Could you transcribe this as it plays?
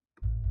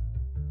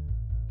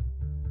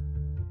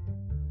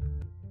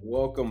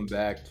Welcome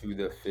back to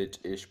the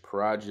Fit-ish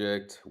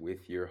Project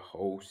with your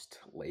host,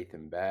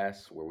 Lathan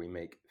Bass, where we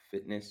make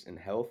fitness and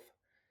health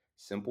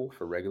simple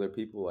for regular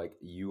people like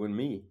you and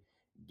me.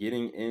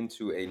 Getting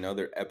into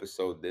another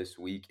episode this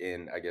week,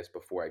 and I guess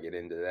before I get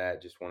into that,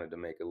 just wanted to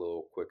make a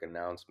little quick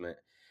announcement.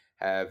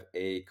 Have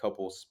a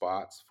couple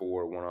spots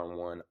for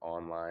one-on-one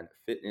online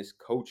fitness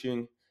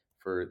coaching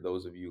for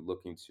those of you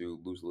looking to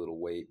lose a little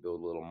weight,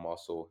 build a little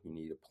muscle. You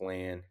need a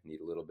plan,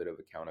 need a little bit of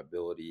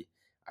accountability.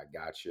 I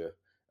got you.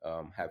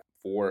 Have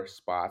four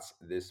spots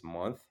this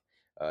month.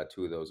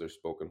 Two of those are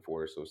spoken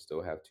for, so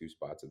still have two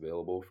spots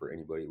available for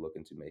anybody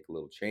looking to make a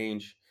little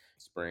change.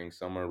 Spring,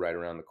 summer, right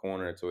around the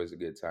corner. It's always a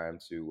good time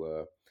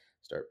to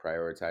start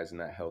prioritizing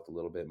that health a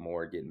little bit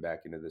more, getting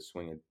back into the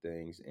swing of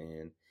things,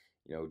 and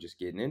just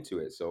getting into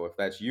it. So if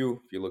that's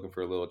you, if you're looking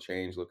for a little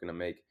change, looking to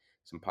make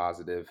some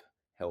positive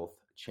health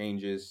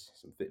changes,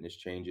 some fitness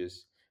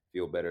changes,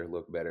 feel better,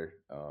 look better,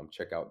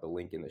 check out the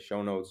link in the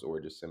show notes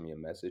or just send me a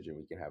message and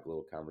we can have a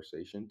little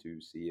conversation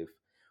to see if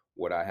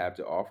what I have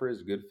to offer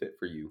is a good fit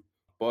for you.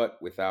 But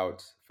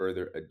without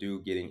further ado,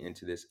 getting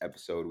into this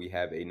episode, we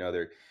have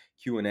another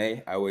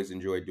Q&A. I always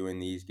enjoy doing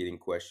these, getting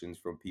questions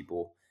from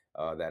people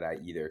that I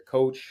either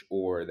coach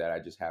or that I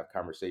just have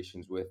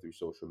conversations with through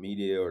social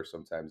media or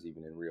sometimes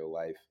even in real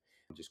life.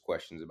 Just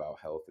questions about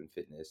health and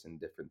fitness and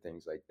different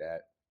things like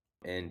that.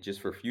 And just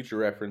for future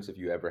reference, if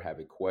you ever have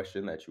a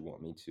question that you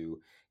want me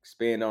to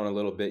expand on a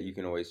little bit, you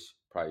can always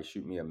probably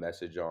shoot me a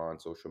message on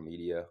social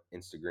media,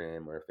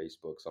 Instagram or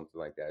Facebook, something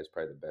like that is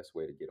probably the best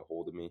way to get a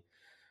hold of me.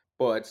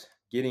 But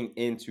getting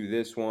into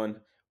this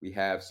one, we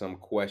have some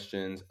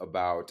questions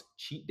about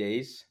cheat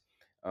days.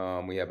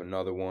 We have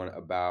another one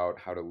about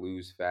how to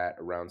lose fat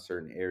around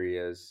certain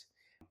areas,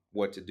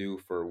 what to do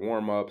for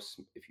warm ups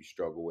if you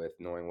struggle with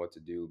knowing what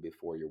to do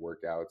before your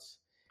workouts,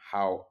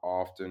 how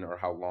often or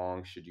how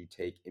long should you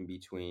take in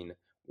between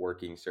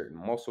working certain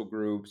muscle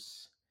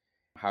groups,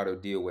 how to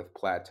deal with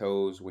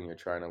plateaus when you're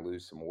trying to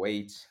lose some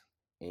weight,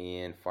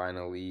 and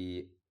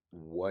finally,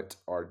 what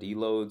are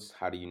deloads?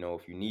 How do you know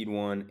if you need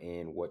one,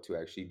 and what to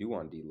actually do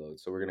on deloads?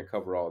 So we're going to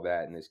cover all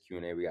that in this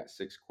Q&A. We got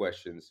 6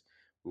 questions.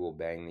 We will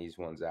bang these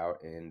ones out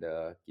and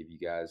give you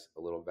guys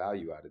a little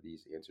value out of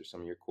these, answer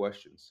some of your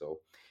questions. So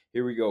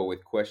here we go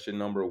with question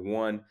number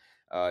one.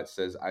 It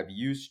says, I've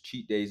used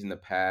cheat days in the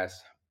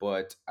past,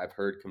 but I've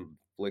heard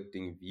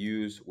conflicting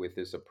views with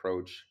this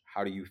approach.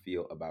 How do you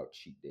feel about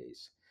cheat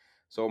days?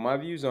 So my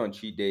views on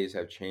cheat days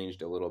have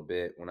changed a little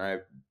bit. When I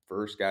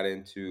first got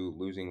into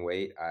losing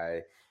weight,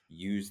 I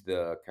used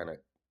the kind of,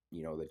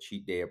 the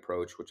cheat day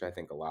approach, which I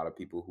think a lot of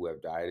people who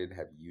have dieted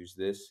have used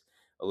this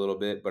a little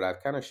bit, but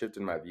I've kind of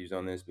shifted my views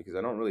on this because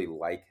I don't really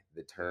like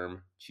the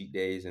term cheat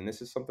days. And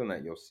this is something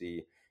that you'll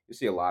see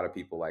a lot of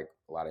people, like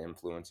a lot of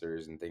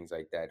influencers and things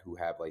like that, who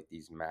have like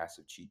these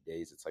massive cheat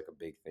days. It's like a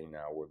big thing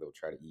now where they'll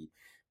try to eat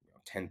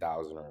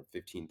 10,000 or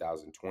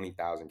 15,000,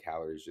 20,000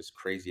 calories, just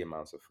crazy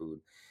amounts of food.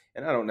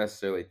 And I don't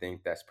necessarily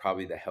think that's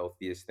probably the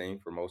healthiest thing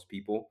for most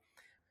people.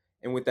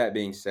 And with that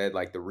being said,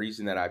 like the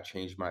reason that I've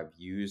changed my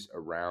views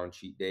around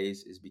cheat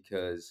days is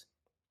because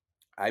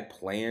I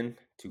plan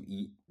to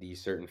eat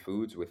these certain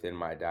foods within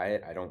my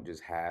diet. I don't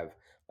just have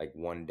like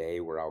one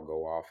day where I'll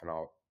go off and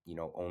I'll,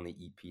 only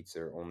eat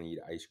pizza or only eat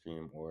ice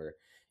cream or,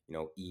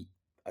 eat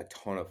a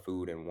ton of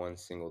food in one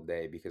single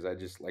day because I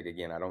just like,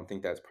 again, I don't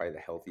think that's probably the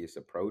healthiest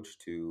approach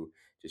to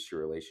just your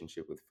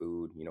relationship with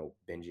food.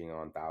 Binging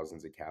on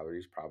thousands of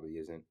calories probably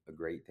isn't a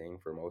great thing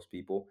for most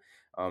people.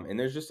 And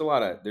there's just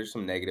there's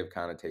some negative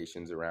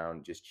connotations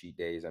around just cheat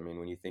days. I mean,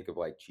 when you think of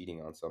like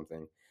cheating on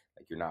something,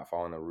 like you're not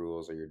following the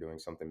rules or you're doing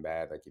something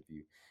bad, like if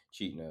you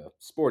cheat in a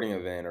sporting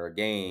event or a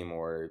game,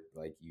 or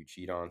like you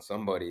cheat on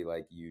somebody,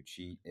 like you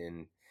cheat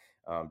in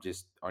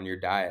just on your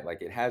diet,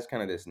 like it has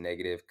kind of this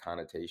negative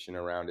connotation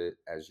around it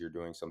as you're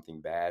doing something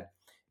bad.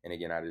 And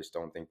again, I just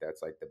don't think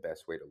that's like the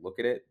best way to look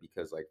at it,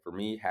 because like for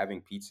me,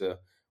 having pizza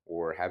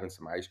or having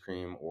some ice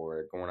cream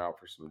or going out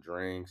for some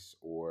drinks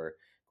or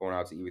going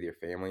out to eat with your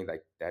family,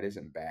 like that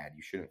isn't bad.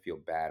 You shouldn't feel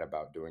bad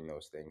about doing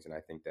those things. And I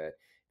think that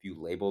if you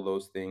label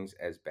those things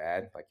as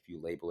bad, like if you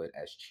label it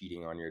as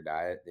cheating on your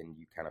diet, then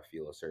you kind of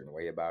feel a certain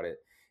way about it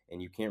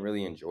and you can't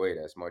really enjoy it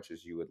as much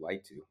as you would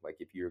like to. Like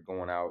if you're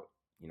going out,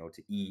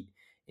 to eat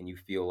and you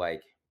feel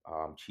like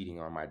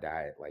cheating on my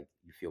diet, like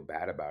you feel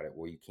bad about it,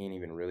 well, you can't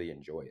even really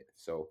enjoy it.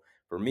 So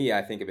for me,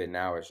 I think of it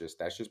now as just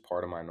that's just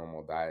part of my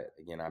normal diet.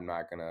 Again, I'm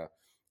not gonna,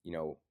 you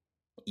know,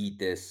 eat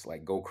this,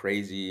 like go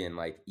crazy and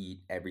like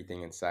eat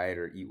everything in sight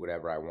or eat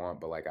whatever I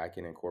want, but like I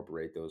can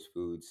incorporate those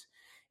foods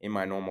in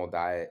my normal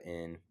diet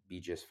and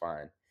be just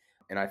fine.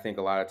 And I think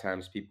a lot of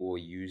times people will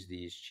use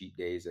these cheat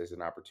days as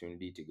an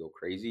opportunity to go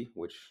crazy,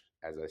 which,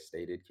 as I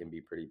stated, can be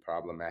pretty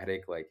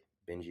problematic. Like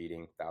binge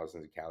eating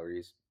thousands of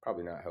calories,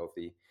 probably not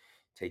healthy.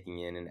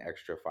 Taking in an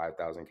extra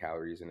 5,000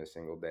 calories in a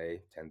single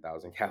day,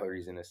 10,000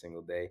 calories in a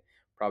single day,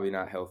 probably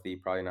not healthy,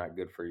 probably not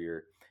good for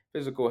your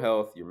physical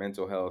health, your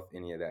mental health,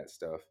 any of that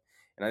stuff.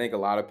 And I think a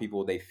lot of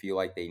people, they feel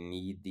like they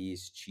need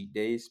these cheat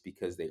days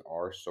because they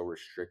are so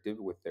restrictive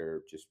with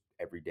their just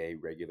everyday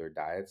regular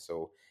diet.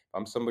 So if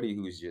I'm somebody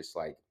who's just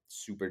like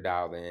super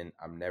dialed in,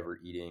 I'm never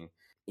eating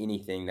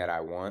anything that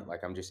I want.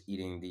 Like I'm just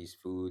eating these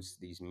foods,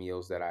 these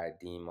meals that I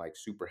deem like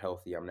super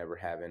healthy. I'm never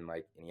having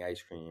like any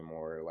ice cream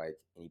or like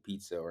any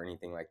pizza or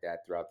anything like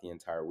that throughout the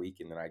entire week.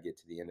 And then I get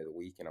to the end of the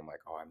week and I'm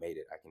like, oh, I made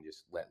it. I can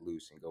just let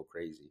loose and go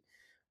crazy.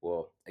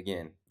 Well,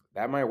 again,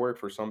 that might work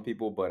for some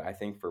people, but I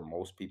think for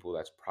most people,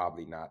 that's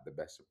probably not the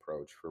best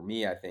approach. For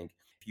me, I think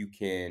if you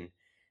can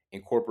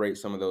incorporate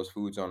some of those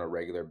foods on a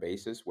regular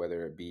basis,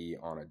 whether it be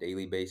on a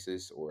daily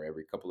basis or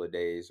every couple of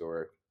days,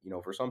 or,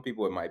 for some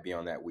people, it might be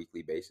on that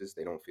weekly basis.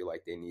 They don't feel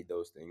like they need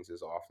those things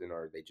as often,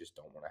 or they just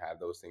don't want to have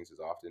those things as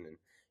often. And,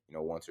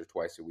 once or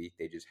twice a week,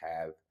 they just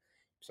have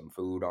some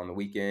food on the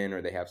weekend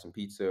or they have some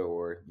pizza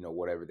or,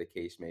 whatever the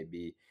case may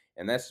be.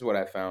 And that's what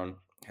I found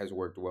has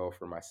worked well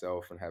for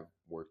myself and have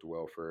worked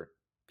well for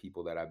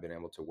people that I've been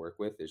able to work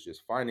with is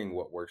just finding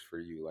what works for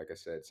you. Like I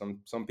said,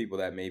 some people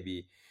that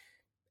maybe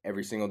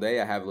every single day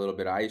I have a little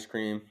bit of ice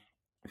cream.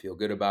 I feel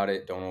good about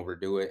it, don't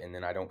overdo it, and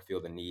then I don't feel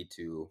the need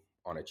to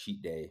on a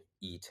cheat day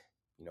eat,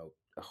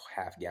 a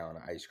half gallon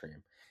of ice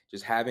cream.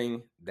 Just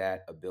having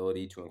that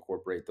ability to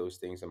incorporate those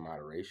things in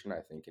moderation,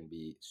 I think can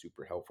be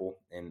super helpful.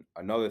 And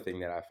another thing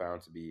that I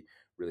found to be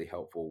really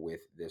helpful with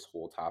this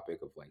whole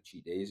topic of like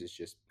cheat days is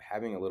just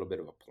having a little bit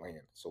of a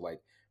plan. So like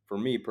for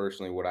me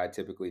personally, what I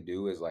typically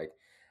do is like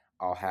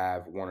I'll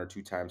have one or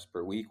two times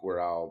per week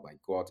where I'll like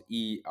go out to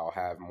eat. I'll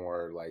have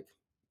more like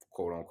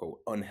quote unquote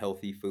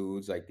unhealthy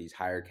foods, like these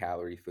higher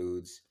calorie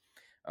foods,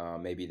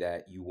 maybe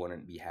that you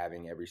wouldn't be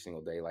having every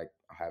single day. Like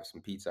I'll have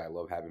some pizza. I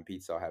love having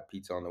pizza. I'll have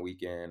pizza on the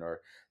weekend or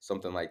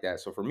something like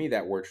that. So for me,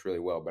 that works really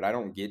well. But I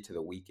don't get to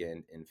the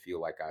weekend and feel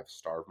like I've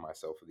starved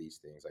myself of these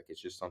things. Like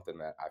it's just something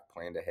that I've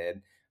planned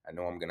ahead. I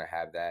know I'm going to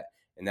have that.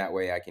 And that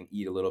way I can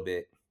eat a little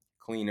bit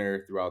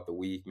cleaner throughout the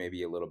week,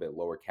 maybe a little bit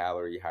lower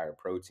calorie, higher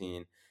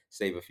protein,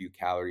 save a few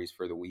calories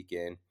for the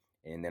weekend,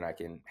 and then I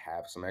can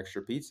have some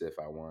extra pizza if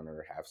I want,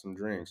 or have some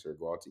drinks, or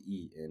go out to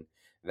eat. And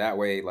that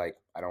way, like,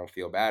 I don't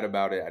feel bad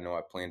about it. I know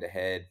I planned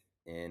ahead,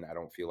 and I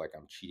don't feel like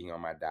I'm cheating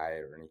on my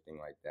diet or anything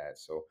like that.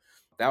 So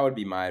that would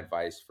be my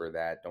advice for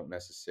that. Don't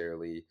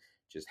necessarily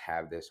just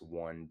have this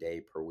one day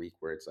per week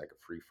where it's like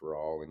a free for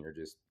all and you're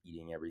just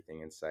eating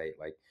everything in sight.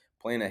 Like,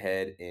 plan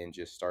ahead and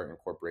just start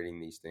incorporating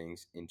these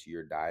things into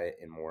your diet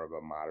in more of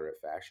a moderate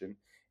fashion.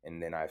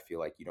 And then I feel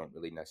like you don't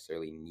really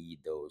necessarily need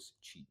those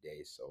cheat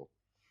days. So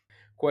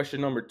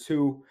question number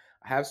two,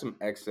 I have some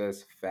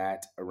excess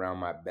fat around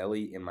my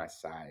belly and my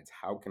sides.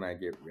 How can I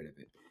get rid of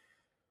it?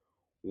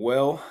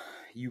 Well,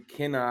 you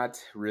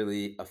cannot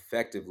really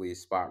effectively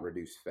spot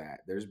reduce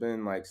fat. There's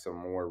been like some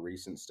more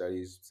recent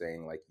studies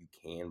saying like you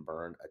can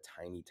burn a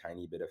tiny,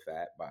 tiny bit of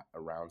fat by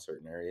around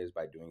certain areas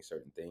by doing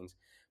certain things,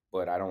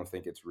 but I don't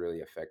think it's really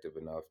effective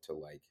enough to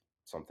like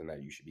something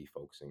that you should be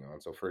focusing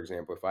on. So for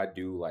example, if I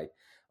do like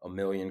a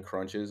million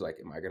crunches, like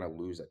am I gonna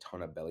lose a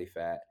ton of belly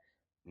fat?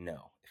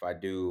 No. If I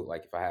do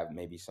like if I have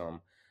maybe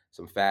some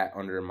fat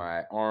under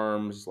my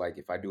arms, like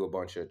if I do a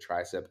bunch of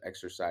tricep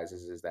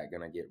exercises, is that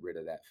gonna get rid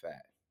of that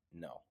fat?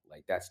 No,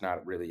 like that's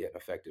not really an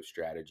effective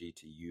strategy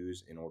to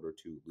use in order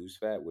to lose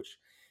fat, which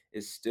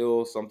is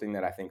still something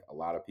that I think a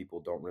lot of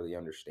people don't really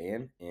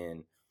understand.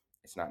 And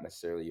it's not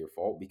necessarily your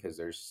fault because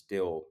there's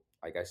still,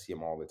 like, I see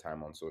them all the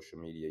time on social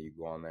media. You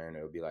go on there and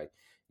it'll be like,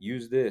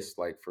 use this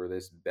like for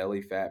this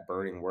belly fat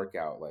burning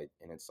workout. Like,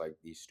 and it's like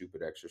these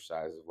stupid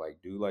exercises, like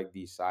do like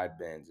these side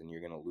bends and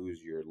you're going to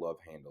lose your love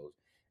handles.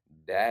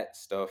 That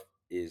stuff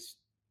is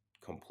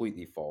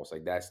completely false.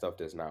 Like, that stuff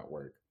does not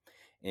work.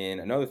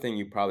 And another thing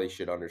you probably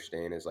should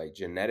understand is like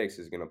genetics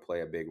is going to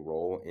play a big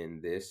role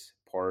in this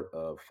part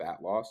of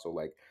fat loss. So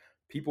like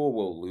people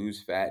will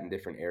lose fat in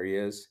different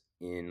areas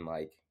in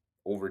like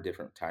over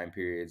different time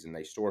periods, and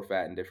they store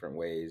fat in different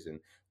ways and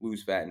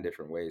lose fat in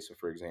different ways. So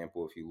for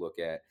example, if you look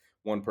at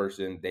one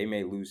person, they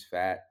may lose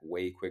fat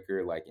way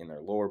quicker like in their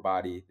lower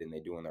body than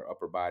they do in their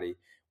upper body,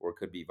 or it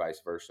could be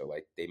vice versa.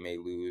 Like they may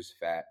lose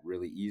fat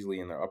really easily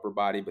in their upper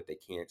body, but they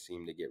can't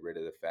seem to get rid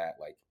of the fat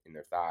like in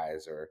their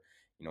thighs or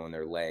in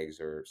their legs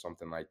or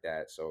something like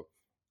that. So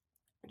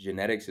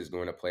genetics is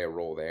going to play a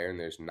role there, and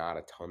there's not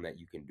a ton that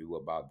you can do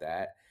about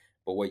that.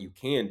 But what you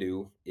can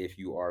do if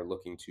you are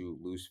looking to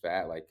lose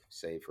fat, like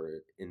say for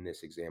in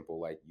this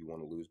example, like you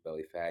want to lose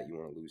belly fat, you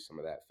want to lose some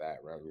of that fat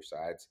around your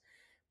sides,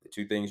 the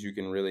two things you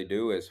can really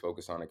do is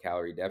focus on a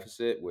calorie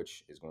deficit,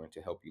 which is going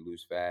to help you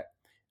lose fat.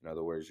 In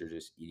other words, you're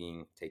just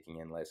taking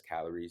in less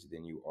calories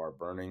than you are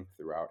burning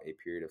throughout a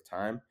period of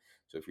time.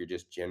 So if you're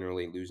just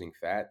generally losing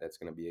fat, that's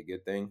going to be a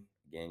good thing.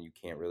 Again, you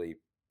can't really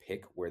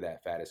pick where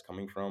that fat is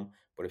coming from,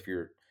 but if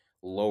you're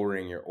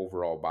lowering your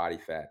overall body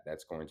fat,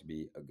 that's going to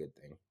be a good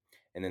thing.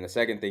 And then the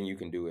second thing you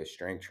can do is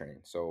strength train.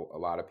 So a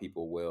lot of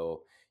people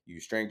will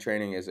use strength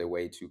training as a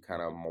way to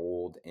kind of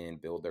mold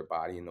and build their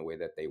body in the way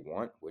that they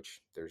want,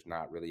 which there's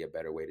not really a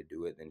better way to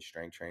do it than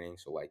strength training.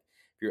 So like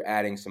if you're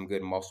adding some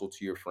good muscle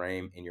to your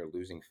frame and you're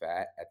losing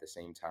fat at the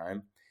same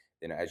time,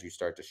 then as you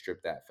start to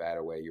strip that fat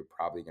away, you're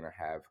probably going to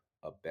have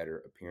a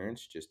better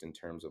appearance just in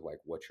terms of like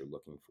what you're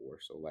looking for.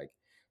 So like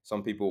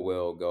some people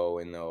will go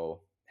and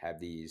they'll have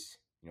these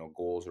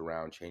goals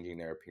around changing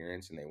their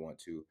appearance and they want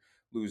to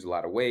lose a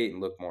lot of weight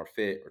and look more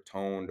fit or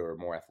toned or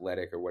more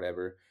athletic or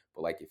whatever.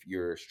 But like if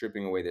you're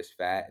stripping away this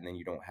fat and then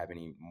you don't have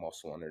any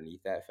muscle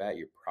underneath that fat,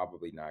 you're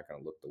probably not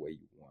going to look the way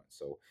you want.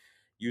 So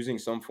using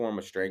some form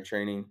of strength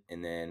training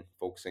and then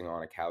focusing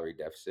on a calorie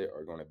deficit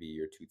are going to be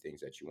your two things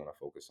that you want to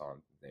focus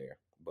on there.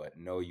 But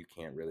no, you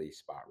can't really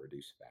spot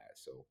reduce fat.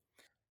 So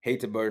hate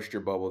to burst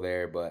your bubble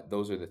there, but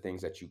those are the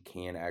things that you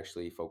can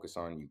actually focus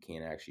on, you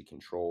can actually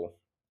control.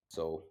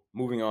 So,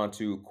 moving on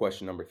to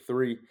question number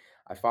three,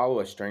 I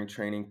follow a strength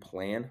training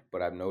plan,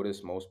 but I've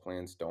noticed most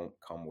plans don't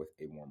come with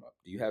a warm up.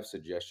 Do you have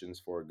suggestions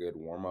for a good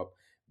warm up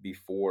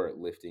before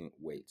lifting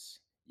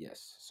weights?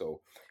 Yes. So,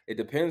 it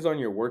depends on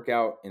your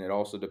workout and it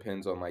also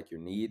depends on like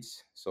your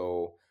needs.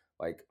 So,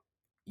 like,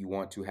 you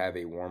want to have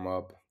a warm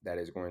up that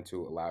is going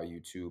to allow you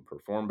to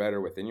perform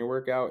better within your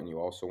workout, and you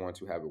also want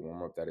to have a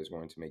warm up that is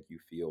going to make you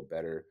feel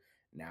better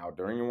now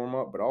during your warm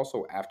up, but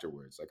also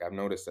afterwards. Like I've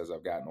noticed as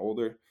I've gotten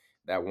older,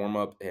 that warm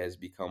up has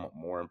become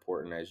more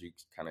important as you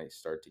kind of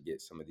start to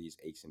get some of these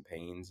aches and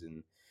pains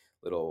and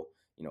little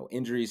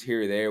injuries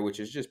here or there, which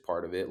is just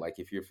part of it. Like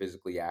if you're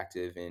physically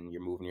active and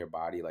you're moving your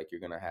body, like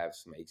you're going to have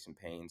some aches and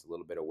pains, a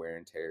little bit of wear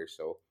and tear.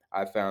 So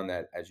I found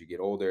that as you get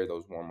older,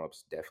 those warm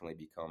ups definitely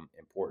become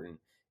important.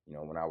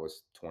 When I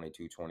was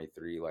 22,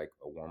 23, like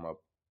a warm up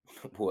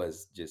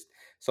was just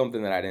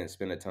something that I didn't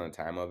spend a ton of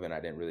time of and I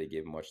didn't really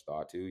give much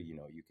thought to.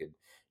 You could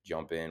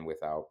jump in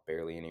without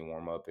barely any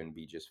warm up and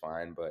be just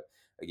fine. But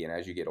again,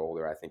 as you get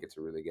older, I think it's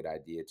a really good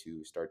idea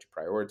to start to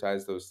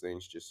prioritize those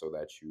things just so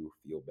that you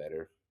feel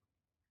better.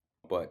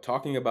 But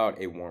talking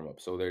about a warm up,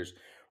 so there's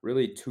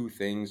really two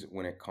things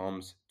when it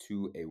comes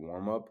to a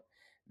warm up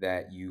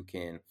that you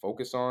can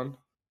focus on.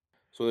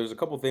 So there's a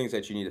couple things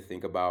that you need to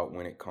think about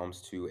when it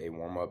comes to a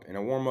warm up. And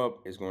a warm up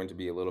is going to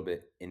be a little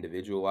bit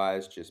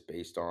individualized just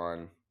based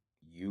on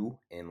you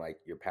and like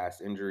your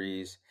past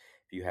injuries.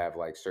 If you have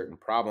like certain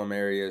problem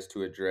areas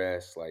to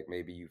address, like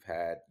maybe you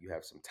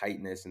have some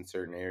tightness in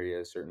certain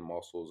areas, certain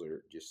muscles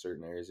or just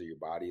certain areas of your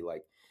body,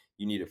 like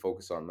you need to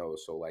focus on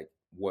those. So like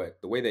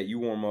what the way that you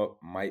warm up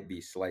might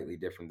be slightly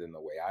different than the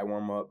way I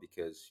warm up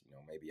because,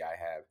 maybe I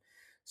have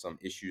some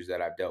issues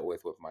that I've dealt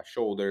with my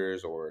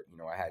shoulders, or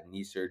I had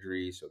knee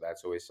surgery, so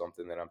that's always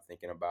something that I'm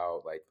thinking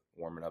about, like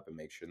warming up and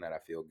make sure that I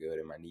feel good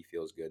and my knee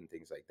feels good and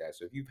things like that.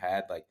 So if you've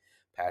had like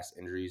past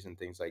injuries and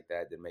things like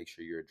that, then make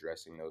sure you're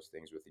addressing those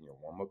things within your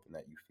warm up and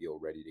that you feel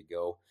ready to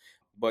go.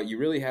 But you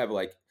really have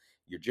like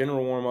your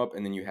general warm up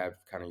and then you have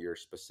kind of your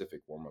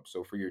specific warm up.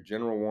 So for your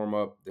general warm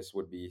up, this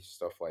would be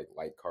stuff like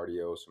light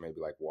cardio, so maybe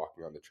like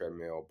walking on the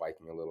treadmill,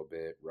 biking a little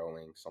bit,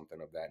 rowing,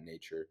 something of that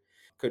nature.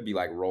 Could be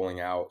like rolling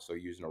out, so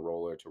using a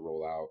roller to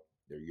roll out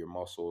your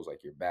muscles,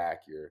 like your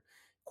back, your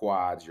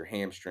quads, your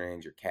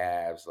hamstrings, your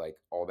calves, like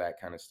all that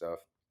kind of stuff.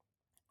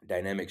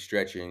 Dynamic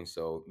stretching,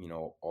 so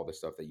all the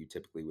stuff that you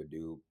typically would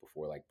do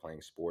before like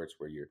playing sports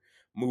where you're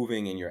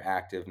moving and you're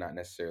active, not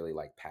necessarily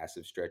like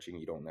passive stretching.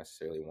 You don't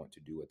necessarily want to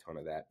do a ton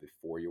of that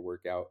before your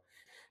workout.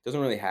 Doesn't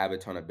really have a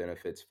ton of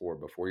benefits for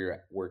before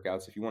your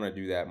workouts. If you want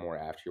to do that more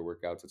after your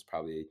workouts, it's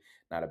probably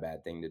not a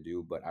bad thing to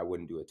do, but I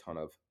wouldn't do a ton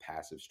of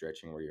passive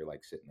stretching where you're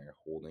like sitting there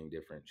holding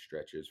different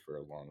stretches for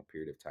a long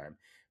period of time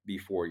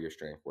before your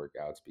strength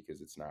workouts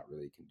because it's not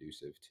really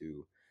conducive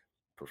to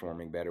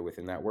performing better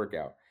within that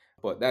workout.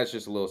 But that's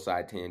just a little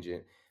side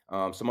tangent.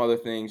 Some other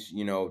things,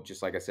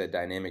 just like I said,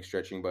 dynamic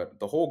stretching. But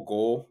the whole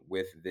goal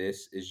with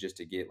this is just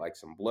to get like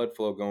some blood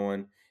flow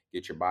going,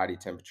 get your body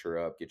temperature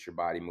up, get your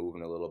body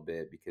moving a little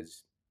bit.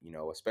 Because,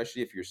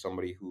 especially if you're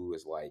somebody who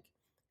is like,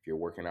 if you're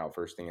working out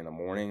first thing in the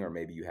morning, or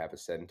maybe you have a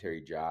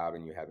sedentary job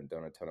and you haven't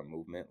done a ton of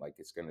movement, like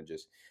it's going to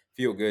just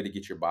feel good to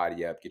get your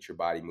body up, get your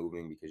body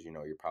moving because,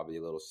 you're probably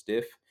a little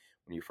stiff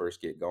when you first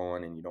get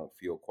going and you don't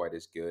feel quite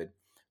as good.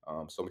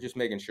 So just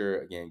making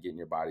sure, again, getting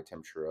your body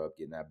temperature up,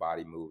 getting that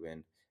body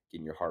moving,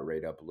 getting your heart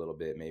rate up a little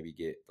bit, maybe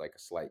get like a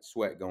slight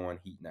sweat going,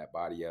 heating that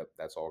body up.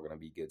 That's all going to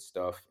be good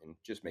stuff and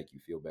just make you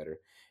feel better.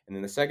 And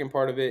then the second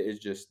part of it is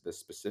just the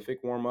specific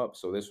warm up.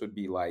 So this would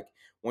be like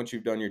once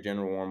you've done your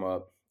general warm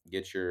up,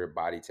 get your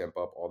body temp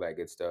up, all that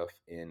good stuff.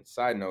 And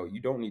side note,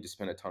 you don't need to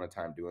spend a ton of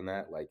time doing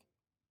that. Like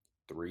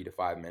 3 to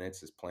 5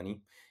 minutes is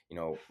plenty.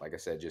 Like I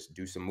said, just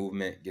do some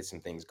movement, get some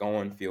things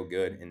going, feel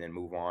good, and then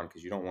move on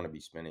because you don't want to be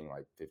spending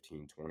like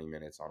 15, 20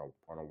 minutes on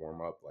a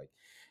warm up. Like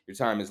your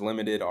time is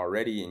limited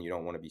already, and you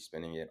don't want to be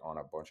spending it on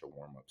a bunch of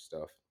warm up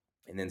stuff.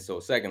 And then, so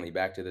secondly,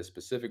 back to the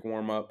specific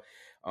warm up.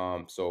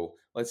 So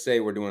let's say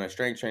we're doing a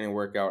strength training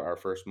workout. Our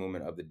first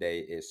movement of the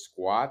day is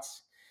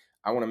squats.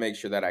 I want to make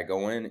sure that I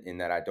go in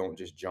and that I don't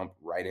just jump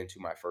right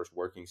into my first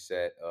working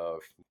set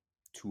of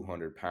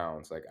 200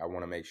 pounds. Like I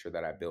want to make sure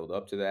that I build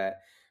up to that.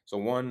 So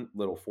one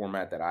little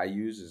format that I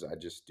use is I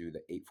just do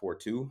the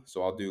 8-4-2.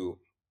 So I'll do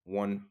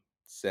one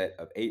set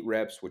of 8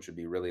 reps, which would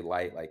be really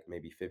light, like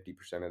maybe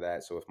 50% of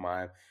that. So if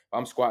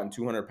I'm squatting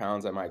 200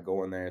 pounds, I might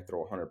go in there, throw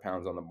 100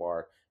 pounds on the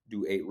bar,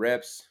 do 8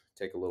 reps,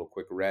 take a little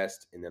quick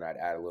rest, and then I'd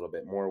add a little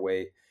bit more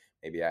weight.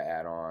 Maybe I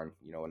add on,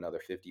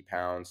 another 50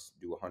 pounds,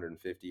 do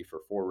 150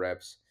 for 4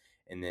 reps.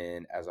 And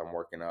then as I'm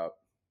working up,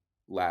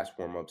 last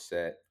warm up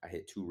set, I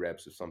hit 2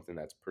 reps of something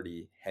that's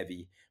pretty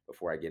heavy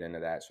before I get into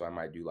that. So I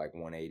might do like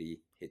 180,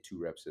 hit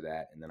 2 reps of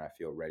that, and then I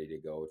feel ready to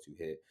go to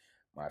hit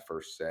my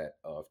first set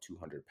of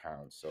 200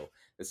 pounds. So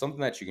it's something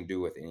that you can do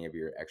with any of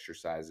your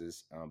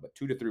exercises. But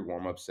 2 to 3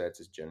 warm up sets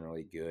is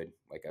generally good.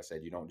 Like I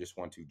said, you don't just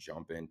want to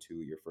jump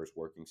into your first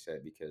working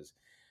set because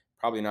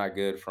probably not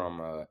good from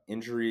a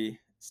injury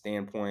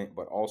standpoint,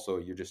 but also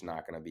you're just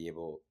not going to be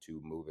able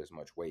to move as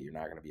much weight. You're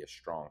not going to be as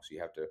strong. So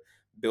you have to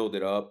build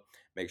it up,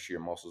 make sure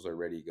your muscles are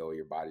ready to go,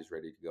 your body's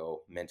ready to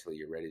go, mentally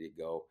you're ready to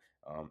go.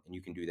 And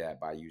you can do that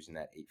by using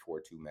that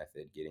 8-4-2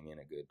 method, getting in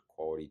a good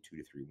quality 2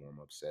 to 3 warm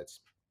up sets.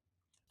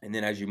 And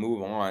then as you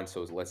move on,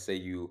 so let's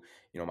say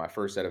my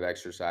first set of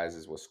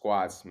exercises was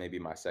squats. Maybe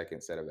my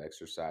second set of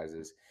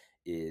exercises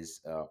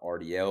is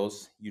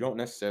RDLs. You don't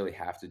necessarily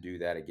have to do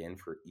that again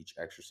for each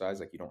exercise.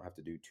 Like you don't have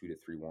to do 2 to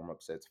 3 warm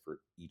up sets for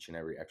each and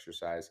every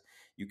exercise.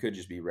 You could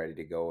just be ready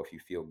to go if you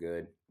feel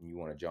good and you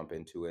want to jump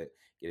into it,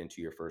 get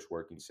into your first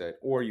working set.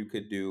 Or you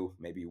could do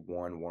maybe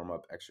one warm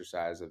up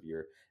exercise of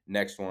your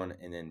next one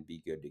and then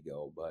be good to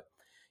go. But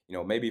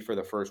maybe for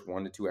the first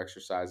 1 to 2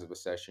 exercise of a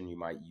session, you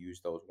might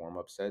use those warm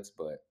up sets.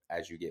 But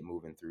as you get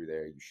moving through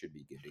there, you should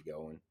be good to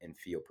go and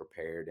feel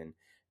prepared and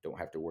don't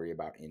have to worry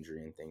about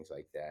injury and things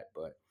like that.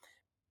 But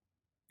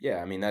yeah,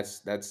 I mean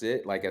that's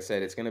it. Like I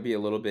said, it's going to be a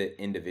little bit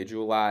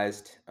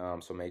individualized.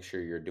 So make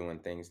sure you're doing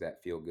things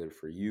that feel good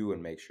for you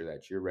and make sure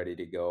that you're ready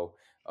to go.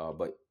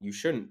 But you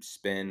shouldn't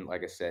spend,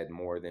 like I said,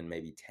 more than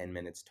maybe 10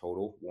 minutes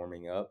total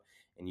warming up.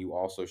 And you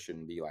also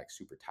shouldn't be like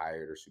super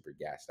tired or super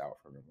gassed out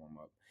from your warm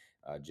up.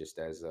 Just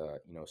as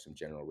some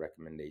general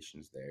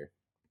recommendations there.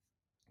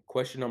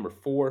 Question number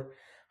 4: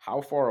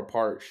 how far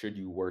apart should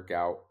you work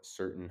out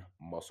certain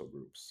muscle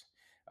groups?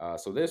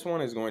 So this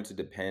one is going to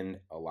depend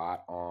a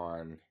lot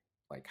on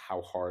like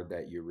how hard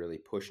that you're really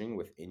pushing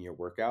within your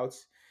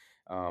workouts.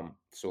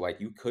 So like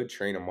you could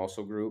train a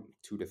muscle group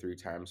 2 to 3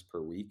 times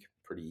per week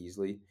pretty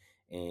easily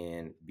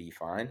and be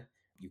fine.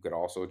 You could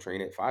also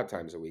train it 5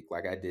 times a week,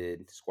 like I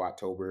did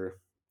Squattober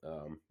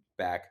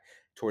back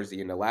towards the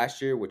end of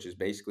last year, which is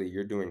basically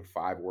you're doing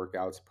 5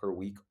 workouts per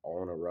week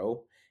all in a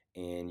row,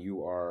 and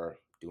you are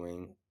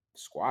doing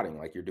squatting,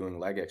 like you're doing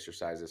leg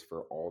exercises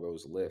for all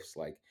those lifts.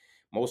 Like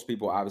most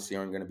people obviously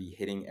aren't going to be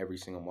hitting every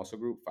single muscle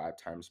group 5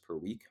 times per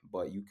week,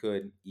 but you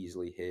could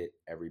easily hit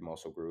every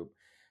muscle group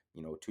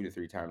 2 to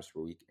 3 times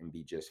per week and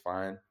be just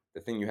fine.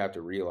 The thing you have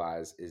to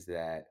realize is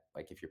that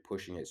like if you're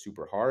pushing it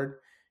super hard,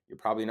 you're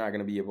probably not going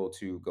to be able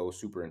to go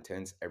super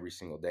intense every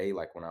single day.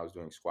 Like when I was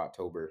doing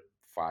Squattober,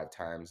 5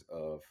 times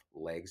of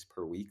legs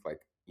per week,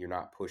 like you're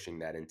not pushing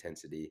that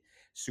intensity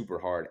super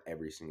hard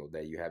every single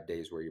day. You have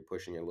days where you're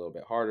pushing it a little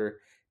bit harder,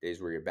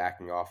 days where you're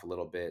backing off a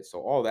little bit.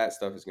 So all that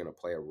stuff is going to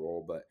play a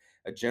role, but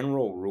a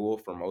general rule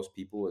for most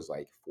people is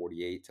like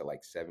 48 to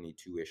like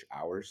 72-ish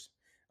hours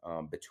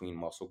between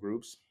muscle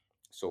groups.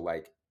 So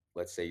like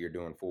let's say you're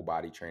doing full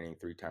body training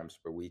 3 times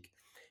per week.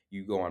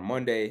 You go on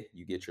Monday,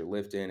 you get your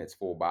lift in, it's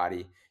full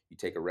body. You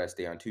take a rest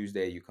day on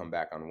Tuesday, you come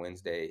back on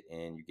Wednesday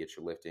and you get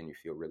your lift in, you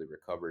feel really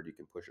recovered, you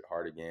can push it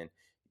hard again.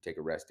 You take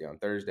a rest day on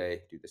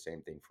Thursday, do the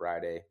same thing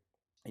Friday,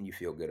 and you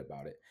feel good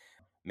about it.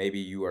 Maybe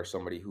you are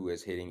somebody who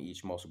is hitting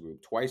each muscle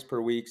group twice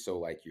per week. So,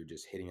 like, you're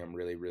just hitting them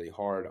really, really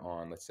hard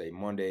on, let's say,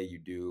 Monday, you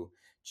do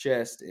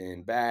chest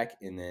and back,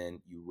 and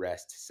then you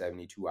rest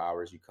 72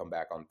 hours. You come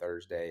back on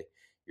Thursday,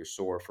 you're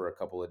sore for a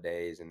couple of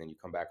days, and then you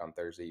come back on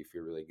Thursday, you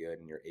feel really good,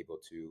 and you're able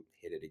to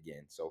hit it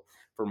again. So,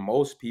 for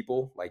most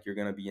people, like, you're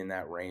going to be in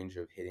that range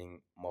of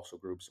hitting muscle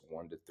groups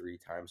 1 to 3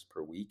 times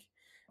per week.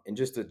 And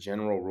just a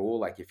general rule,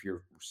 like if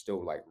you're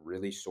still like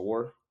really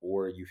sore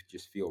or you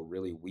just feel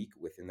really weak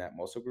within that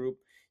muscle group,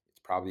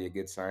 it's probably a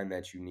good sign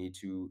that you need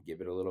to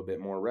give it a little bit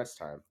more rest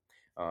time.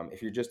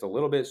 If you're just a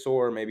little bit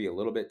sore, maybe a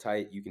little bit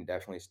tight, you can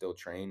definitely still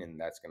train, and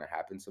that's going to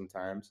happen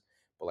sometimes.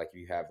 But like if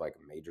you have like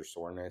major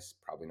soreness,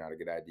 probably not a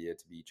good idea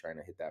to be trying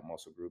to hit that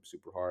muscle group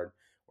super hard.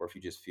 Or if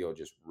you just feel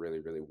just really,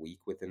 really weak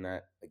within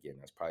that, again,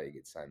 that's probably a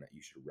good sign that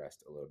you should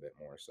rest a little bit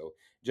more. So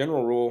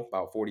general rule,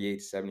 about 48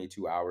 to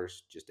 72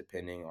 hours, just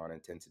depending on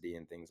intensity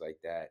and things like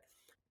that.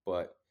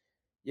 But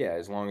yeah,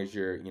 as long as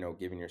you're,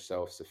 giving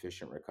yourself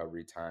sufficient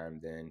recovery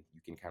time, then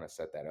you can kind of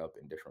set that up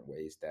in different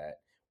ways that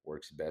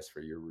works best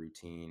for your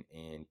routine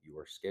and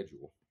your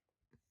schedule.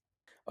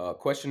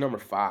 Question number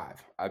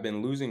 5: I've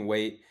been losing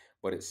weight,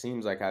 but it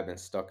seems like I've been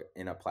stuck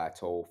in a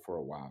plateau for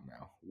a while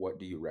now. What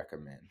do you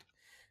recommend?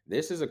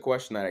 This is a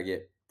question that I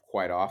get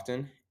quite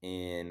often.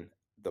 And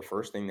the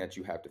first thing that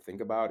you have to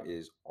think about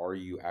is, are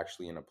you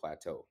actually in a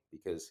plateau?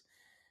 Because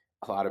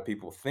a lot of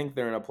people think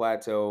they're in a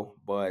plateau,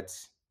 but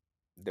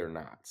they're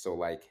not. So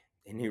like,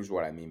 and here's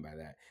what I mean by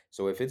that.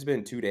 So if it's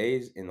been 2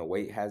 days and the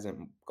weight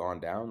hasn't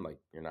gone down, like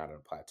you're not in a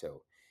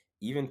plateau.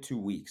 Even 2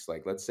 weeks,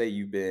 like let's say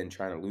you've been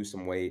trying to lose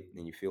some weight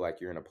and you feel like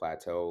you're in a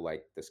plateau,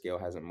 like the scale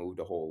hasn't moved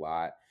a whole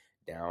lot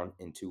down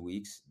in 2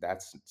 weeks,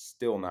 that's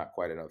still not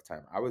quite enough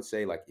time. I would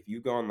say like if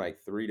you've gone like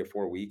 3 to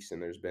 4 weeks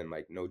and there's been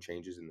like no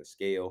changes in the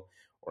scale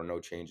or no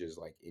changes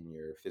like in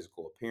your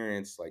physical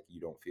appearance, like you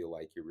don't feel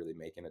like you're really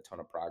making a ton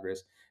of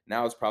progress,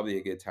 now is probably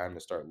a good time to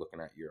start looking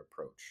at your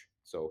approach.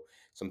 So,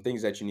 some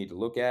things that you need to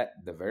look at,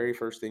 the very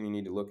first thing you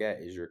need to look at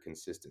is your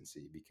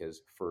consistency,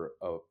 because for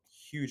a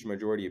huge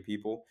majority of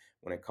people,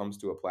 when it comes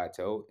to a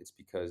plateau, it's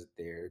because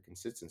their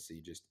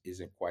consistency just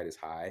isn't quite as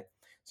high.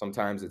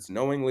 Sometimes it's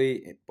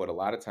knowingly, but a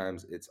lot of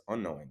times it's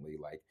unknowingly.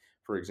 Like,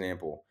 for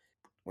example,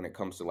 when it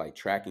comes to like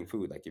tracking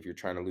food, like if you're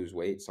trying to lose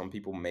weight, some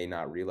people may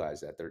not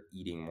realize that they're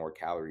eating more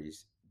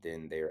calories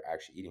than they're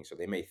actually eating. So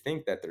they may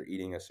think that they're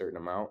eating a certain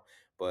amount,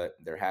 but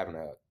they're having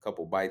a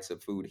couple bites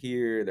of food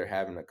here, they're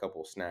having a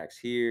couple snacks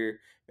here.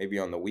 Maybe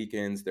on the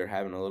weekends they're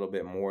having a little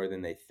bit more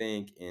than they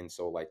think, and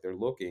so like they're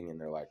looking and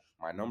they're like,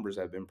 my numbers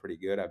have been pretty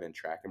good, I've been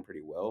tracking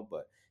pretty well,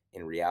 but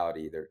in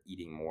reality they're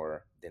eating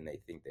more than they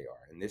think they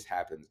are. And this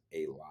happens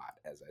a lot,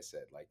 as I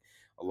said. Like,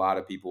 a lot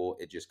of people,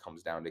 it just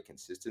comes down to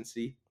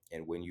consistency.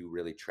 And when you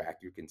really track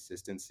your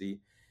consistency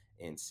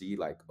and see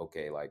like,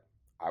 okay, like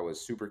I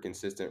was super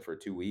consistent for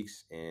 2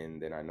 weeks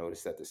and then I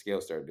noticed that the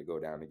scale started to go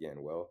down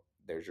again. Well,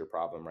 there's your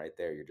problem right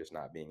there. You're just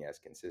not being as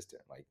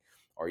consistent. Like,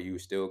 are you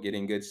still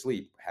getting good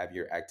sleep? Have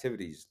your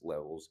activities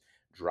levels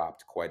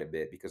dropped quite a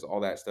bit? Because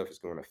all that stuff is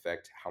going to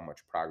affect how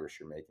much progress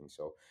you're making.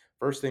 So,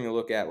 first thing to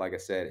look at, like I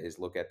said, is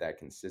look at that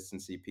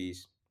consistency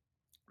piece.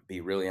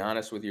 Be really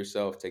honest with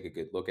yourself. Take a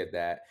good look at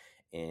that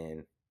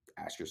and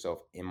ask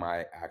yourself, am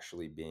I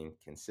actually being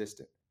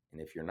consistent?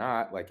 And if you're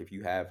not, like if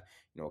you have,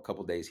 a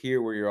couple days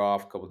here where you're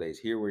off, a couple days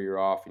here where you're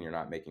off, and you're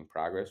not making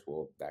progress,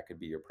 well, that could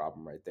be your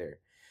problem right there.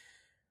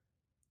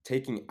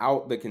 Taking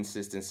out the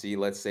consistency,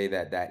 let's say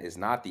that that is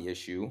not the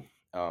issue.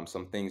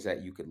 Some things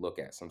that you could look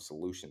at, some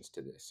solutions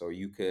to this. So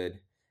you could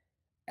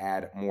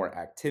add more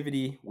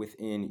activity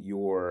within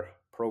your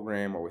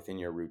program or within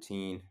your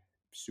routine.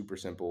 Super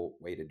simple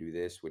way to do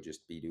this would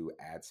just be to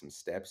add some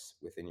steps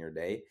within your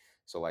day.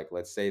 So, like,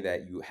 let's say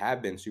that you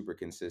have been super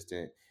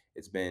consistent,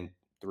 it's been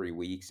 3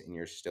 weeks, and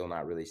you're still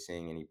not really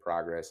seeing any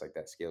progress, like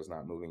that scale's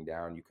not moving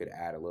down. You could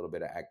add a little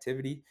bit of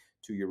activity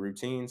to your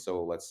routine.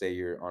 So, let's say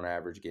you're on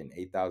average getting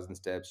 8,000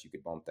 steps, you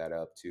could bump that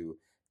up to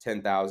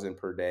 10,000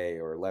 per day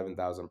or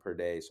 11,000 per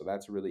day. So,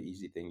 that's a really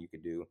easy thing you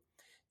could do.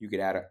 You could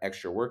add an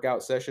extra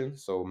workout session.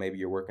 So maybe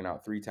you're working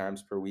out 3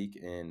 times per week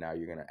and now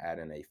you're going to add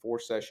in a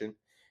fourth session.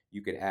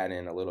 You could add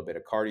in a little bit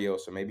of cardio.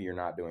 So maybe you're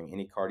not doing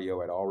any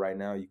cardio at all right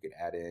now. You could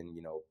add in,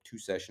 2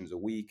 sessions a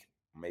week.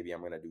 Maybe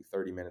I'm going to do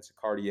 30 minutes of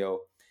cardio.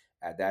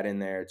 Add that in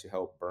there to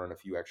help burn a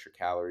few extra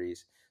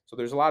calories. So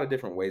there's a lot of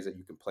different ways that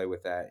you can play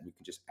with that, and you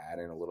can just add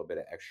in a little bit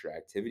of extra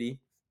activity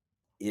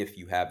if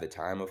you have the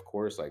time, of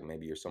course. Like,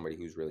 maybe you're somebody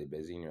who's really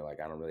busy and you're like,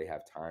 I don't really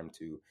have time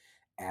to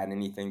add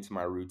anything to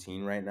my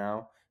routine right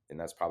now, then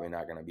that's probably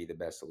not going to be the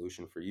best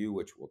solution for you,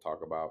 which we'll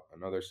talk about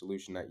another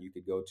solution that you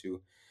could go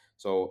to.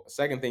 So, a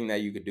second thing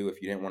that you could do,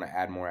 if you didn't want to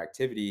add more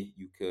activity,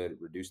 you could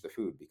reduce the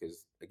food.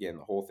 Because again,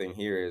 the whole thing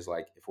here is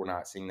like, if we're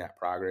not seeing that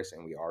progress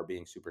and we are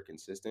being super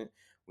consistent,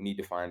 we need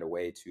to find a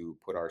way to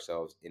put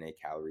ourselves in a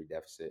calorie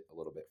deficit a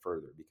little bit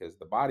further, because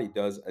the body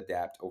does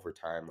adapt over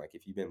time. Like,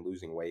 if you've been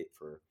losing weight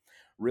for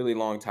really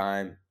long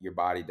time, your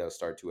body does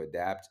start to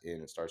adapt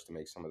and it starts to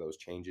make some of those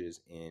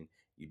changes, and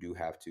you do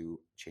have to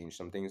change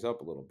some things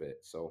up a little bit.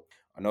 So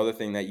another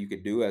thing that you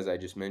could do, as I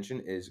just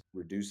mentioned, is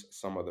reduce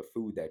some of the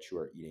food that you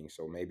are eating.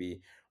 So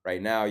maybe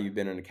right now you've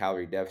been in a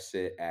calorie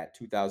deficit at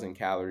 2,000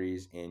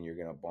 calories and you're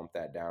going to bump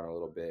that down a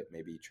little bit.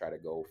 Maybe try to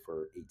go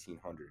for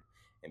 1,800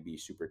 and be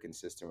super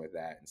consistent with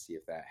that and see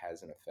if that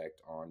has an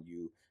effect on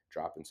you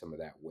dropping some of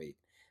that weight.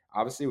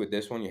 Obviously, with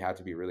this one, you have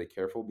to be really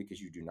careful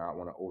because you do not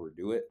want to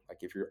overdo it. Like,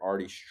 if you're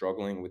already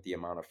struggling with the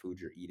amount of food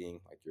you're eating,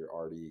 like you're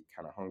already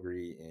kind of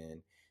hungry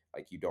and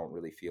like you don't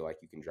really feel like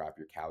you can drop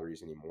your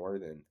calories anymore,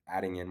 then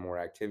adding in more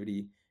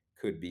activity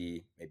could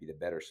be maybe the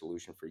better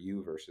solution for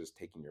you versus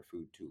taking your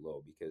food too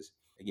low. Because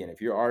again,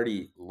 if you're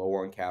already low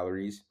on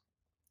calories,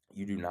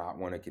 you do not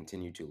want to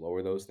continue to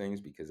lower those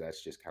things, because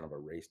that's just kind of a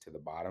race to the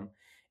bottom.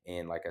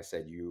 And like I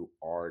said, you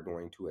are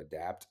going to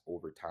adapt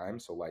over time.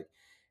 So, like,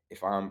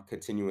 if I'm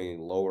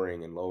continuing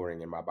lowering and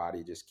lowering and my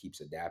body just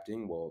keeps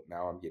adapting, well,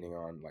 now I'm getting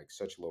on like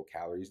such low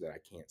calories that I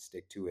can't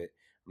stick to it.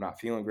 I'm not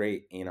feeling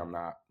great and I'm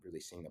not really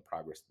seeing the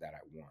progress that I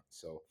want.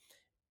 So,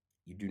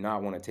 you do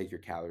not want to take your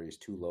calories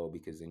too low,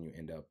 because then you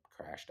end up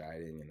crash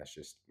dieting, and that's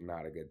just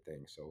not a good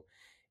thing. So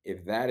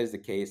if that is the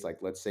case, like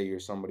let's say you're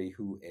somebody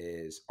who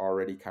is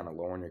already kind of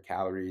low on your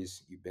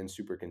calories, you've been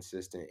super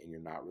consistent and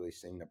you're not really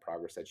seeing the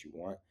progress that you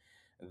want,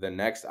 the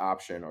next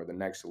option or the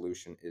next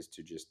solution is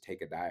to just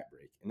take a diet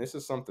break. And this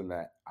is something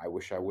that I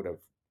wish I would have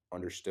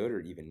understood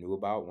or even knew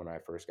about when I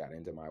first got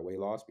into my weight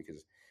loss,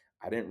 because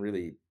I didn't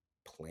really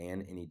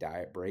plan any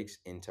diet breaks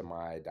into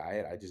my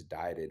diet. I just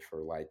dieted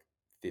for like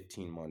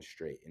 15 months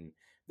straight. And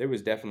there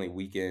was definitely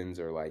weekends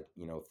or like,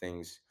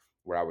 things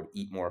where I would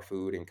eat more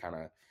food and kind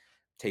of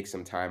take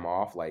some time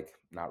off, like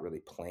not really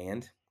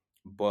planned.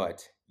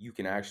 But you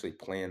can actually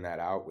plan that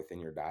out within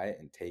your diet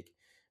and take,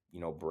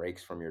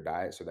 breaks from your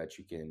diet so that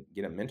you can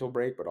get a mental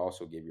break, but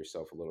also give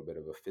yourself a little bit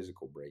of a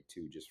physical break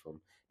too, just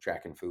from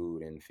tracking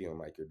food and feeling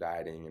like you're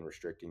dieting and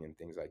restricting and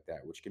things like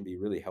that, which can be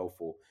really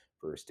helpful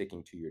for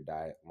sticking to your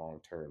diet long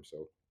term.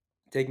 So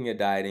taking a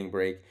dieting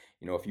break.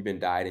 If you've been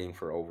dieting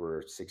for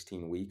over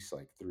 16 weeks,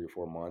 like 3 or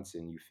 4 months,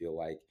 and you feel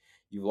like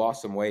you've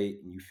lost some weight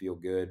and you feel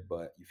good,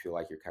 but you feel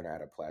like you're kind of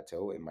at a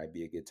plateau, it might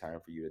be a good time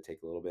for you to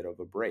take a little bit of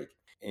a break.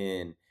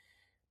 And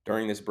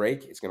during this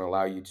break, it's going to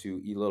allow you to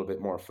eat a little bit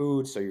more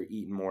food. So you're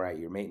eating more at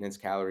your maintenance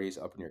calories,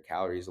 upping your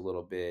calories a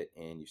little bit,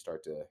 and you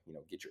start to,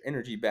 get your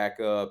energy back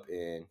up,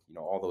 and,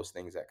 all those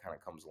things that kind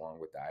of comes along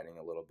with dieting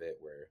a little bit,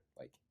 where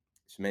like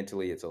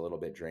mentally it's a little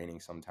bit draining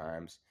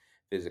sometimes.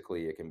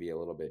 Physically, it can be a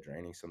little bit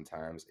draining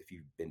sometimes if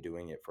you've been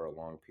doing it for a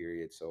long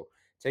period. So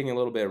taking a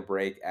little bit of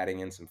break,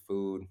 adding in some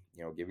food,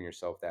 giving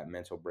yourself that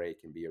mental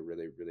break can be a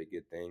really, really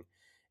good thing.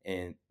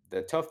 And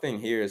the tough thing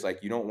here is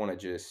like you don't want to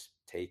just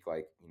take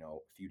like a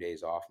few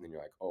days off and then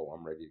you're like, oh,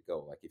 I'm ready to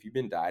go. Like if you've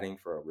been dieting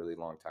for a really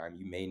long time,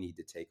 you may need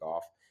to take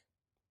off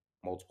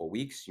multiple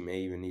weeks. You may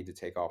even need to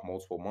take off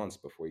multiple months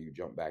before you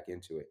jump back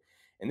into it.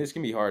 And this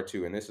can be hard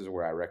too. And this is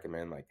where I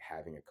recommend like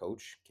having a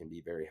coach can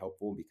be very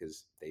helpful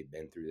because they've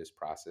been through this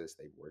process.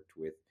 They've worked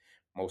with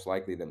most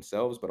likely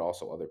themselves, but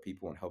also other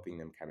people, and helping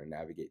them kind of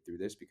navigate through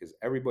this, because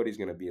everybody's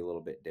going to be a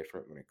little bit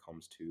different when it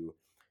comes to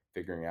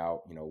figuring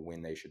out,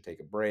 when they should take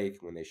a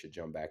break, when they should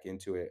jump back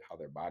into it, how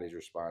their body's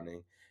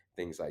responding,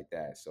 things like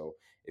that. So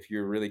if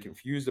you're really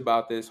confused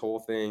about this whole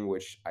thing,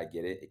 which I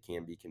get it, it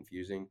can be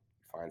confusing,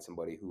 find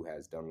somebody who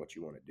has done what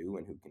you want to do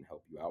and who can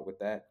help you out with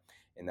that.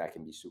 And that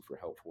can be super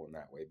helpful in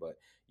that way. But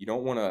you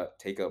don't want to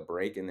take a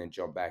break and then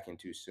jump back in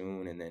too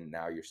soon. And then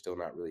now you're still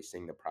not really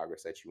seeing the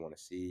progress that you want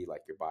to see.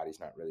 Like your body's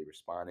not really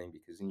responding,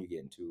 because then you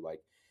get into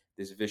like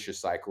this vicious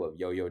cycle of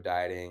yo-yo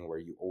dieting where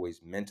you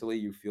always mentally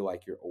you feel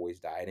like you're always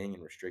dieting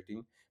and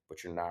restricting,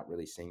 but you're not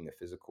really seeing the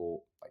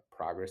physical like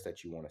progress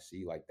that you want to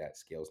see. Like that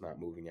scale's not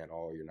moving at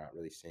all. You're not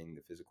really seeing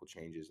the physical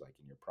changes like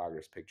in your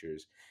progress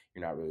pictures.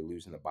 You're not really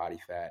losing the body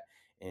fat.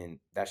 And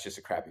that's just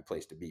a crappy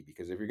place to be,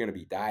 because if you're going to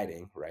be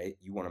dieting, right,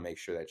 you want to make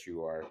sure that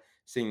you are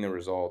seeing the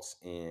results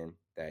and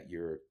that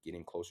you're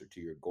getting closer to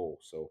your goal.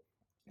 So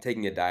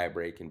taking a diet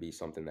break can be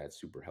something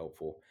that's super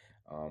helpful,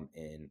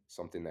 and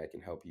something that can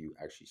help you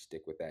actually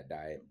stick with that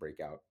diet and break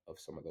out of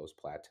some of those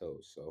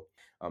plateaus. So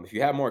if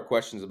you have more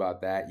questions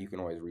about that, you can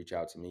always reach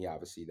out to me.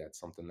 Obviously, that's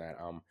something that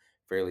I'm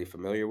fairly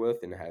familiar with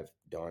and have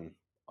done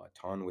a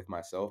ton with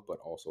myself, but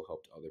also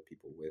helped other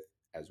people with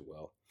as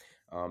well.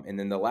 And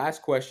then the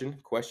last question,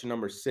 question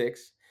number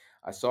 6,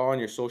 I saw on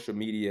your social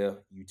media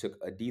you took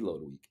a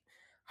deload week.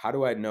 How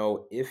do I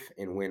know if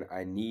and when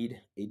I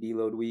need a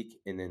deload week?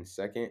 And then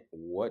second,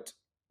 what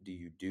do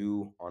you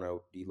do on a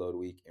deload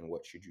week and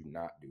what should you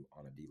not do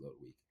on a deload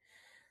week?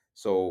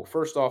 So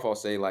first off, I'll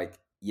say like,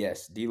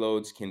 yes,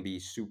 deloads can be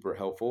super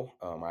helpful.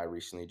 I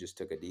recently just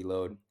took a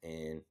deload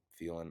and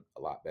feeling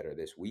a lot better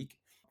this week.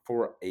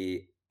 For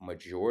a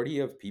majority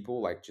of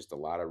people, like just a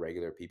lot of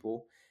regular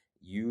people,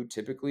 you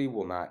typically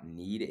will not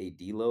need a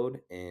deload.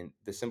 And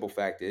the simple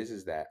fact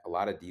is that a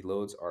lot of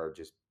deloads are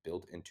just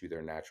built into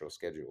their natural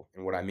schedule.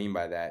 And what I mean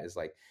by that is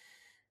like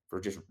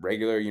for just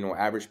regular,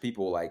 average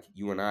people like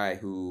you and I,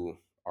 who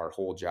our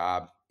whole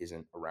job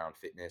isn't around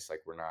fitness.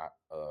 Like we're not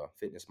a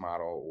fitness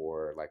model,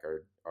 or like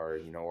our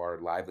our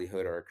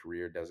livelihood or our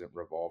career doesn't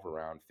revolve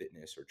around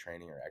fitness or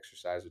training or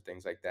exercise or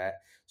things like that.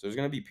 So there's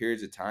going to be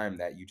periods of time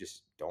that you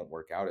just don't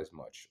work out as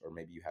much, or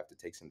maybe you have to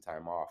take some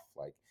time off.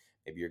 Like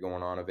maybe you're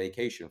going on a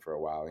vacation for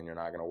a while and you're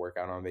not going to work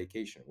out on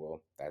vacation.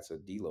 Well, that's a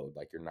deload.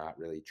 Like you're not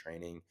really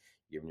training,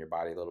 giving your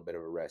body a little bit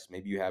of a rest.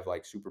 Maybe you have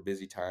like super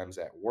busy times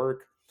at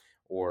work,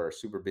 or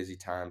super busy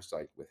times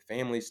like with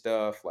family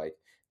stuff, like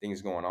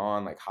things going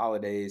on, like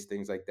holidays,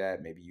 things like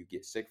that. Maybe you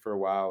get sick for a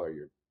while, or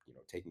you're,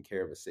 taking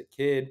care of a sick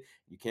kid,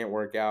 you can't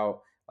work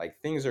out. Like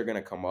things are going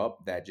to come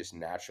up that just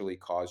naturally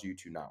cause you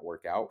to not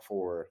work out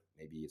for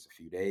maybe it's a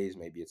few days,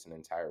 maybe it's an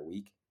entire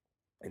week.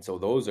 And so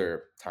those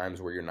are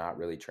times where you're not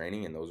really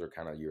training, and those are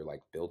kind of your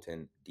like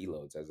built-in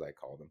deloads, as I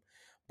call them.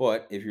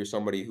 But if you're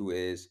somebody who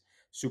is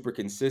super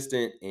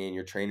consistent and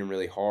you're training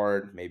really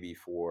hard, maybe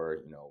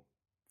for,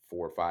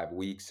 4 or 5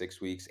 weeks,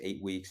 6 weeks,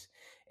 8 weeks,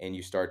 and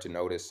you start to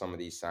notice some of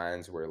these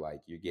signs where like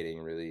you're getting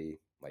really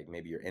like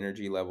maybe your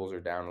energy levels are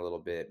down a little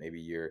bit, maybe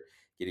you're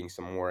getting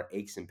some more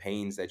aches and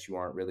pains that you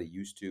aren't really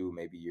used to,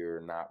 maybe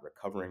you're not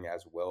recovering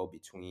as well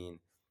between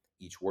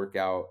each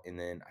workout. And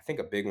then I think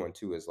a big one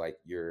too is like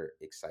your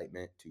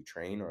excitement to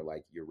train, or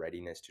like your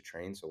readiness to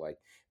train. So like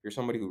if you're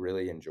somebody who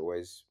really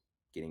enjoys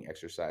getting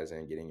exercise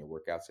and getting your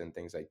workouts and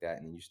things like that,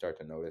 and then you start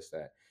to notice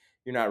that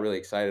you're not really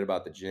excited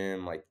about the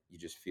gym, like you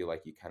just feel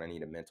like you kind of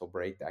need a mental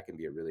break, that can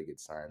be a really good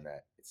sign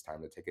that it's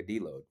time to take a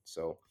deload.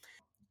 So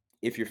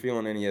if you're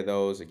feeling any of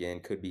those,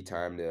 again, could be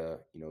time to,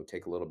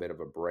 take a little bit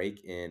of a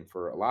break. And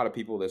for a lot of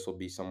people, this will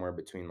be somewhere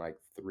between like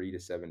 3 to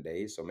 7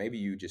 days. So maybe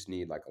you just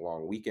need like a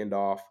long weekend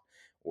off,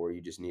 or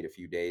you just need a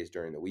few days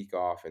during the week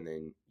off, and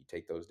then you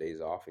take those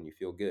days off and you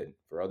feel good.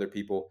 For other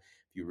people,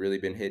 if you've really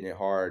been hitting it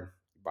hard,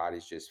 your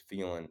body's just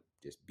feeling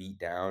just beat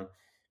down,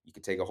 you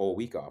could take a whole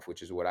week off,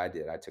 which is what I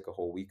did. I took a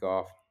whole week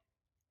off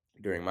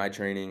during my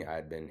training.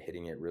 I'd been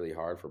hitting it really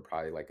hard for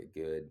probably like a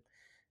good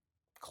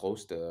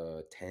close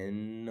to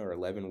 10 or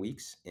 11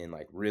 weeks, and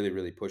like really,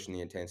 really pushing the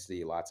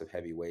intensity, lots of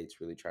heavy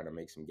weights, really trying to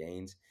make some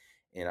gains.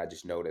 And I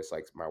just noticed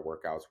like my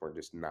workouts were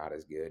just not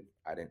as good.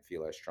 I didn't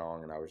feel as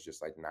strong, and I was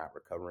just like not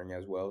recovering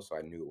as well. So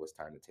I knew it was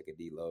time to take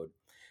a deload.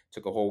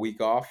 Took a whole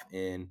week off,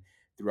 and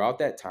throughout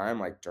that time,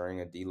 like during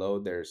a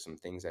deload, there's some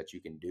things that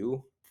you can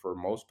do. For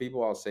most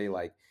people, I'll say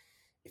like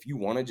if you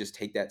want to just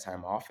take that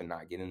time off and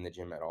not get in the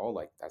gym at all,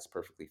 like that's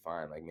perfectly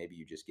fine. Like maybe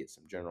you just get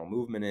some general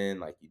movement in,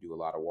 like you do a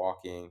lot of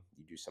walking,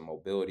 you do some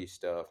mobility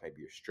stuff,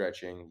 maybe you're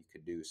stretching, you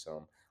could do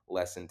some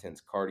less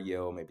intense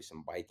cardio, maybe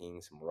some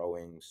biking, some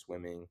rowing,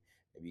 swimming.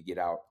 Maybe you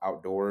get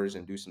outdoors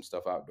and do some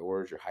stuff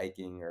outdoors, you're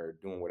hiking or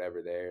doing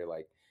whatever there,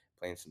 like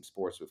playing some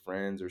sports with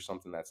friends or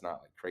something that's not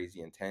like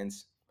crazy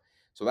intense.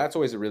 So that's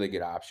always a really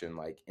good option.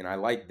 Like, and I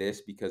like this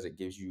because it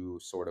gives you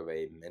sort of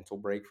a mental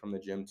break from the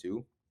gym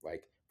too.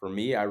 Like for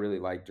me, I really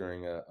like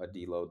during a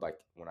deload, like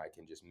when I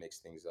can just mix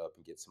things up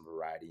and get some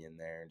variety in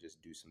there and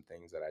just do some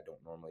things that I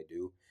don't normally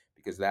do.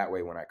 Because that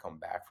way, when I come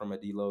back from a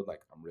deload,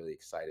 like I'm really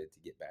excited to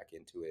get back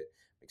into it.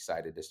 I'm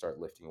excited to start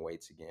lifting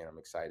weights again. I'm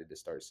excited to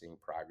start seeing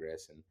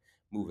progress and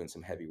moving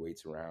some heavy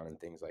weights around and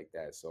things like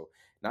that. So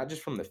not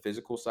just from the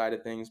physical side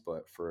of things,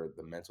 but for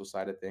the mental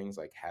side of things,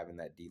 like having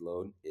that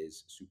deload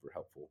is super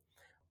helpful.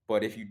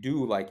 But if you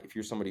do, like, if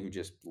you're somebody who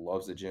just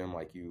loves the gym,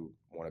 like you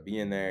want to be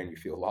in there and you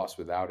feel lost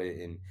without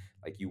it, and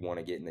like you want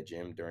to get in the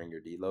gym during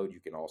your deload, you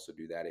can also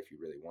do that if you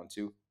really want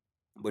to.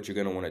 But you're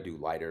going to want to do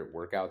lighter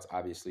workouts,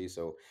 obviously.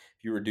 So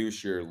if you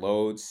reduce your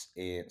loads,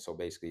 and so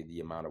basically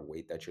the amount of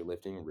weight that you're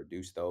lifting,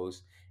 reduce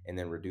those, and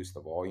then reduce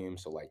the volume.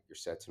 So like your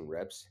sets and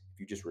reps, if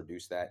you just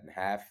reduce that in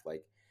half,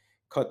 like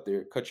cut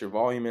your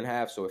volume in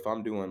half. So if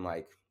I'm doing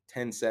like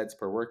 10 sets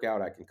per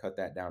workout, I can cut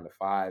that down to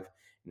five.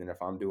 And then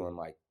if I'm doing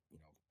like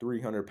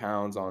 300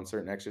 pounds on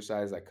certain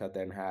exercise, I cut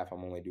that in half.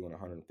 I'm only doing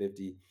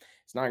 150.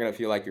 It's not going to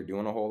feel like you're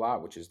doing a whole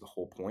lot, which is the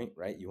whole point,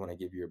 right? You want to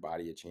give your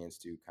body a chance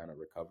to kind of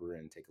recover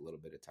and take a little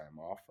bit of time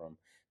off from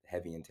the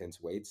heavy, intense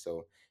weights.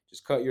 So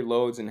just cut your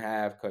loads in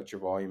half, cut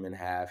your volume in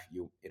half.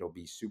 It'll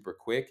be super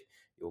quick.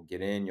 You'll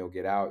get in, you'll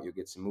get out, you'll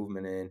get some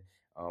movement in.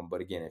 But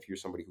again, if you're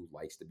somebody who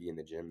likes to be in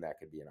the gym, that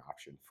could be an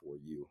option for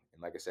you.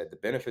 And like I said, the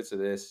benefits of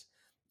this,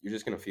 you're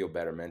just going to feel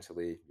better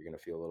mentally. You're going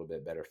to feel a little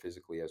bit better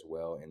physically as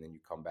well. And then you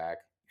come back,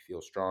 you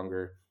feel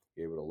stronger,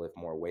 you're able to lift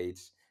more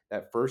weights.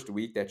 That first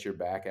week that you're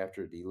back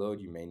after a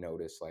deload, you may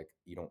notice like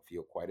you don't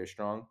feel quite as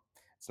strong.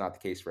 It's not the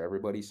case for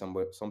everybody. Some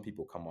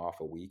people come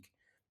off a week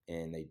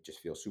and they just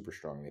feel super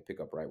strong. They pick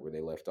up right where they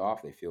left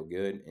off. They feel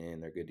good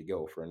and they're good to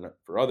go.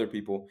 For other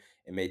people,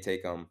 it may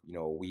take them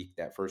a week.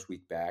 That first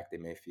week back, they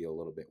may feel a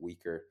little bit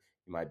weaker.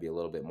 You might be a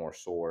little bit more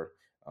sore.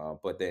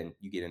 But then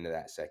you get into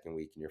that second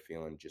week and you're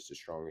feeling just as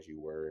strong as you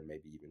were and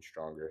maybe even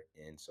stronger.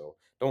 And so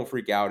don't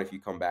freak out if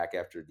you come back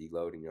after a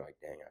deload and you're like,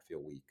 dang, I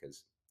feel weak,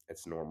 because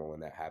it's normal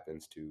and that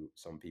happens to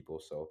some people.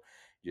 So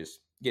just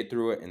get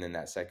through it. And then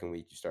that second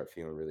week, you start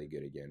feeling really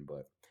good again.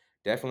 But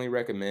definitely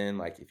recommend,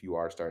 like, if you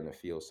are starting to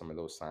feel some of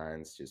those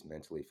signs, just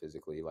mentally,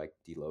 physically, like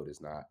deload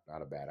is not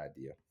a bad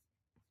idea.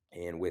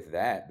 And with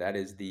that, that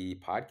is the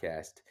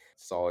podcast.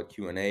 Solid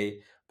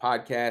Q&A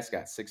podcast.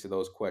 Got 6 of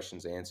those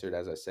questions answered.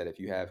 As I said, if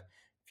you have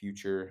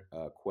future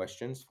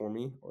questions for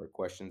me or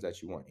questions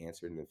that you want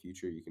answered in the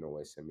future, you can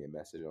always send me a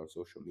message on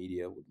social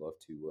media. Would love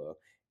to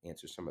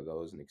answer some of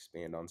those and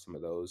expand on some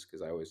of those,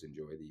 because I always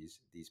enjoy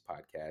these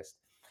podcasts.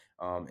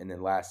 And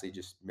then lastly,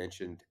 just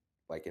mentioned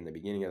like in the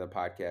beginning of the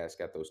podcast,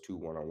 got those 2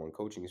 one-on-one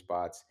coaching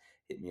spots.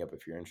 Hit me up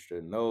if you're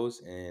interested in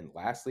those. And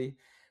lastly,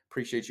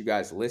 appreciate you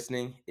guys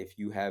listening. If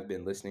you have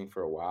been listening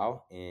for a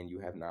while and you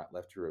have not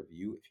left a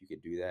review, if you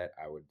could do that,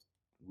 I would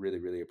really,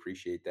 really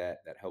appreciate that.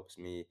 That helps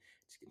me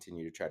to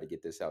continue to try to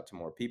get this out to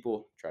more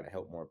people, try to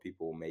help more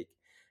people make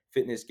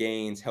fitness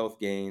gains, health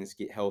gains,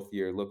 get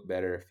healthier, look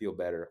better, feel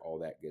better, all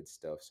that good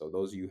stuff. So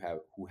those of you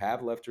who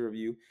have left a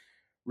review,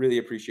 really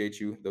appreciate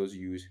you. Those of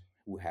you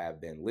who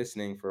have been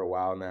listening for a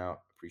while now,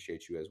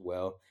 appreciate you as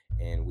well.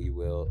 And we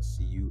will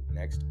see you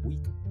next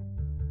week.